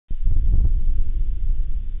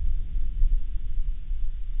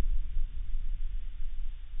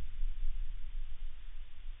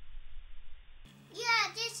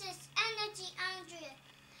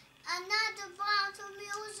another round of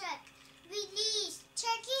music. Release.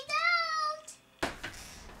 Check it out.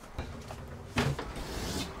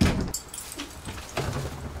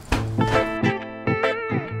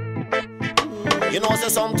 You know, so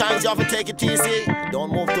sometimes you have to take it easy.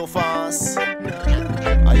 Don't move too fast.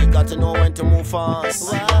 And you got to know when to move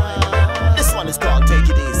fast. Wow. This one is called Take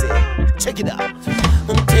It Easy. Check it out.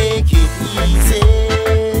 Take it easy.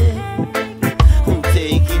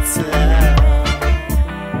 Take it slow.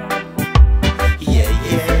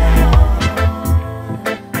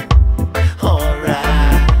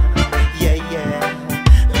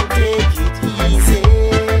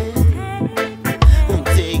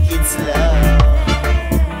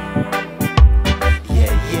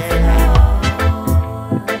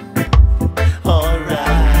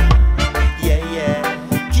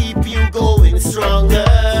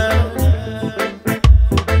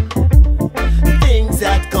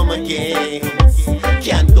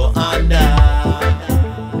 Can't go under.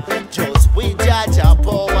 Just with Jaja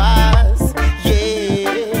powers.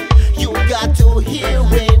 Yeah, you got to hear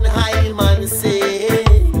when high man say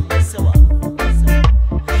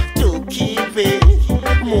to keep it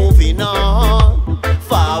moving on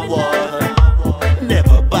forward,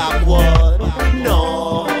 never backward.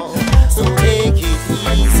 No, so take it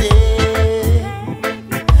easy,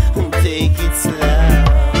 take it slow.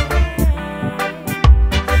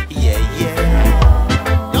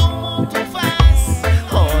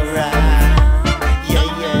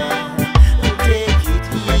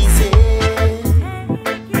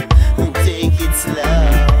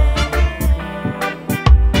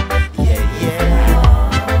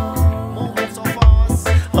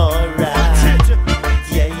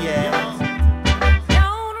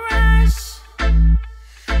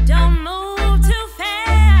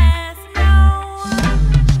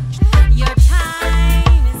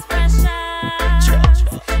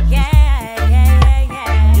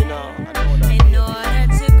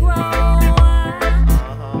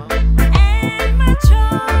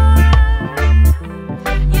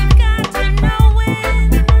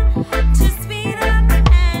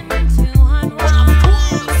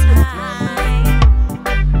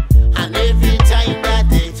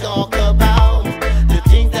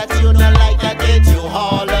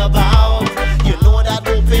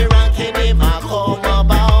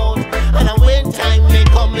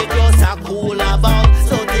 Cool about,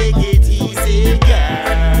 so take it easy, girl.